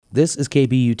This is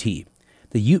KBUT.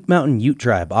 The Ute Mountain Ute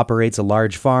Tribe operates a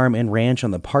large farm and ranch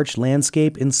on the parched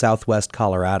landscape in southwest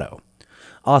Colorado.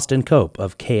 Austin Cope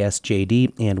of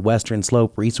KSJD and Western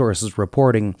Slope Resources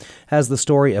Reporting has the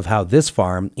story of how this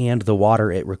farm and the water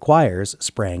it requires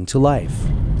sprang to life.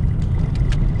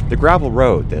 The gravel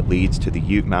road that leads to the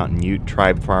Ute Mountain Ute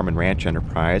Tribe Farm and Ranch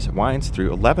Enterprise winds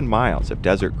through 11 miles of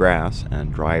desert grass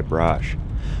and dry brush.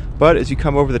 But as you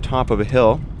come over the top of a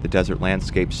hill, the desert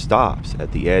landscape stops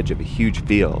at the edge of a huge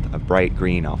field of bright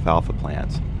green alfalfa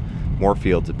plants. More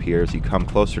fields appear as you come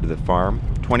closer to the farm,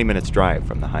 20 minutes drive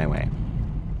from the highway.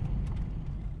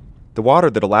 The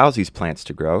water that allows these plants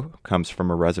to grow comes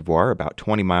from a reservoir about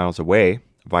 20 miles away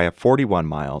via 41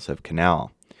 miles of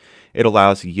canal. It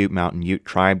allows the Ute Mountain Ute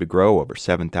Tribe to grow over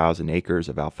 7,000 acres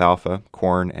of alfalfa,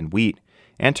 corn, and wheat,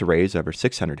 and to raise over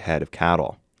 600 head of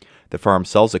cattle. The farm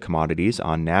sells the commodities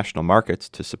on national markets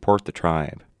to support the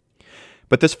tribe.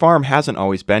 But this farm hasn't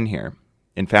always been here.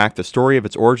 In fact, the story of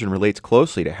its origin relates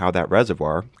closely to how that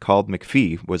reservoir, called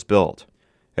McPhee, was built.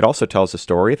 It also tells the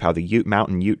story of how the Ute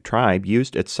Mountain Ute Tribe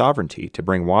used its sovereignty to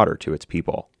bring water to its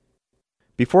people.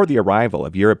 Before the arrival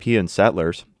of European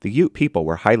settlers, the Ute people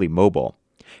were highly mobile.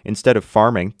 Instead of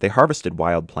farming, they harvested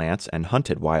wild plants and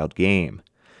hunted wild game.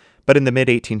 But in the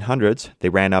mid-1800s, they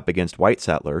ran up against white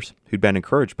settlers who'd been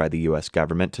encouraged by the U.S.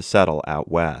 government to settle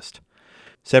out west.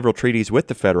 Several treaties with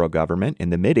the federal government in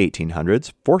the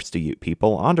mid-1800s forced the Ute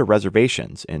people onto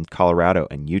reservations in Colorado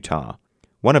and Utah.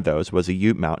 One of those was a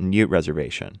Ute Mountain Ute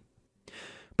reservation.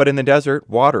 But in the desert,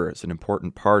 water is an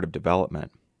important part of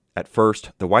development. At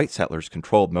first, the white settlers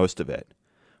controlled most of it.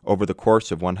 Over the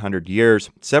course of 100 years,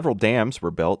 several dams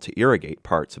were built to irrigate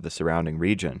parts of the surrounding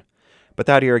region. But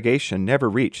that irrigation never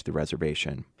reached the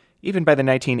reservation. Even by the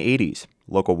 1980s,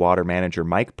 local water manager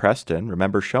Mike Preston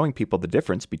remembers showing people the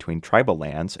difference between tribal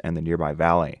lands and the nearby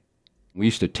valley. We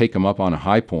used to take them up on a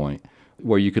high point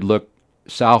where you could look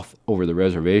south over the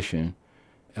reservation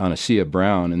on a sea of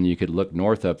brown, and you could look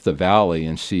north up the valley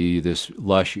and see this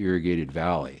lush irrigated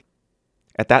valley.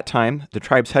 At that time, the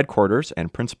tribe's headquarters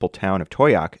and principal town of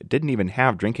Toyac didn't even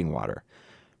have drinking water.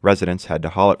 Residents had to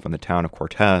haul it from the town of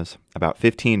Cortez, about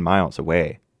 15 miles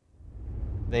away.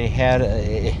 They had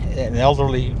an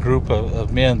elderly group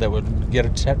of men that would get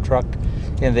a truck,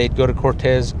 and they'd go to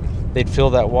Cortez, they'd fill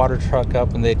that water truck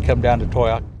up, and they'd come down to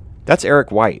Toyac. That's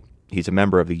Eric White. He's a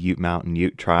member of the Ute Mountain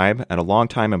Ute Tribe and a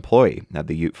longtime employee at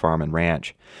the Ute Farm and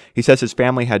Ranch. He says his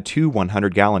family had 2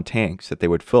 100-gallon tanks that they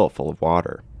would fill full of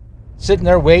water. Sitting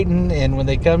there waiting, and when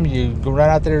they come, you go right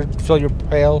out there, fill your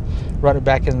pail, run it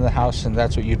back into the house, and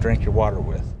that's what you drink your water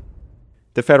with.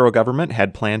 The federal government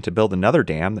had planned to build another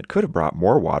dam that could have brought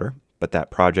more water, but that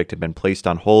project had been placed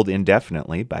on hold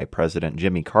indefinitely by President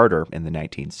Jimmy Carter in the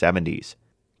 1970s.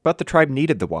 But the tribe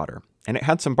needed the water, and it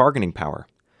had some bargaining power.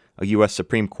 A U.S.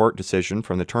 Supreme Court decision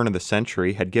from the turn of the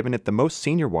century had given it the most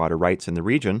senior water rights in the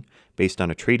region based on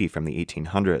a treaty from the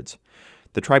 1800s.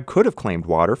 The tribe could have claimed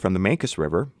water from the Mancos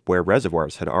River, where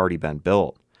reservoirs had already been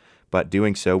built, but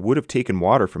doing so would have taken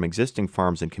water from existing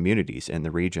farms and communities in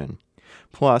the region.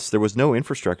 Plus, there was no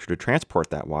infrastructure to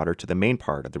transport that water to the main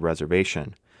part of the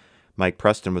reservation. Mike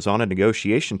Preston was on a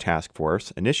negotiation task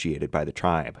force initiated by the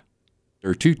tribe.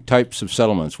 There are 2 types of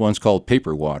settlements. One's called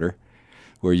paper water,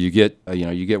 where you get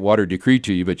water decreed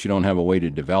to you, but you don't have a way to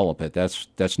develop it.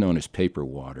 That's known as paper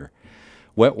water.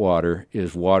 Wet water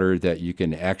is water that you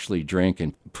can actually drink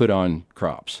and put on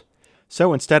crops.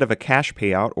 So instead of a cash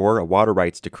payout or a water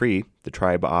rights decree, the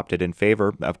tribe opted in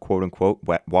favor of quote-unquote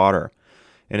wet water.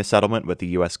 In a settlement with the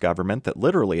U.S. government that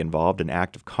literally involved an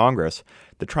act of Congress,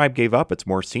 the tribe gave up its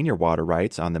more senior water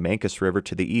rights on the Mancos River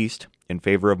to the east in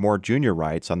favor of more junior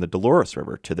rights on the Dolores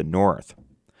River to the north.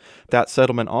 That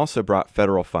settlement also brought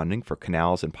federal funding for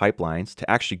canals and pipelines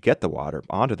to actually get the water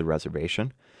onto the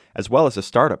reservation, as well as a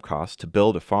startup cost to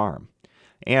build a farm.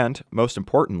 And, most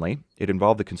importantly, it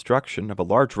involved the construction of a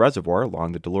large reservoir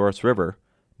along the Dolores River,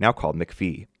 now called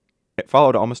McPhee. It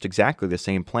followed almost exactly the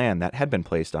same plan that had been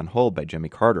placed on hold by Jimmy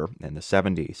Carter in the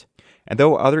 70s. And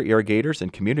though other irrigators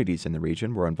and communities in the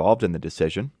region were involved in the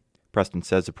decision, Preston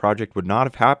says the project would not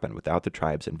have happened without the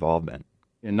tribe's involvement.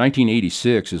 In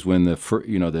 1986 is when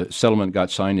the settlement got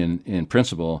signed in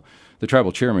principle. The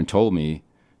tribal chairman told me,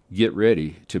 get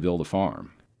ready to build a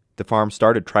farm. The farm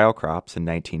started trial crops in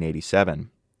 1987.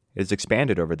 It has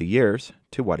expanded over the years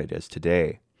to what it is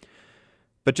today.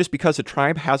 But just because a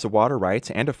tribe has a water rights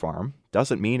and a farm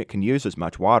doesn't mean it can use as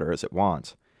much water as it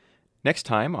wants. Next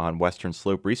time on Western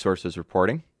Slope Resources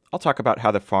Reporting, I'll talk about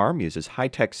how the farm uses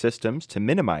high-tech systems to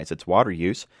minimize its water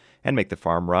use and make the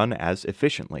farm run as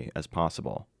efficiently as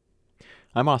possible.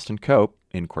 I'm Austin Cope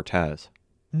in Cortez.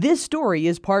 This story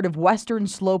is part of Western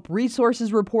Slope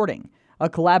Resources Reporting, a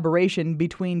collaboration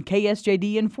between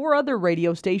KSJD and 4 other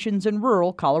radio stations in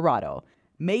rural Colorado,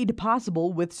 made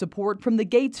possible with support from the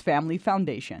Gates Family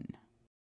Foundation.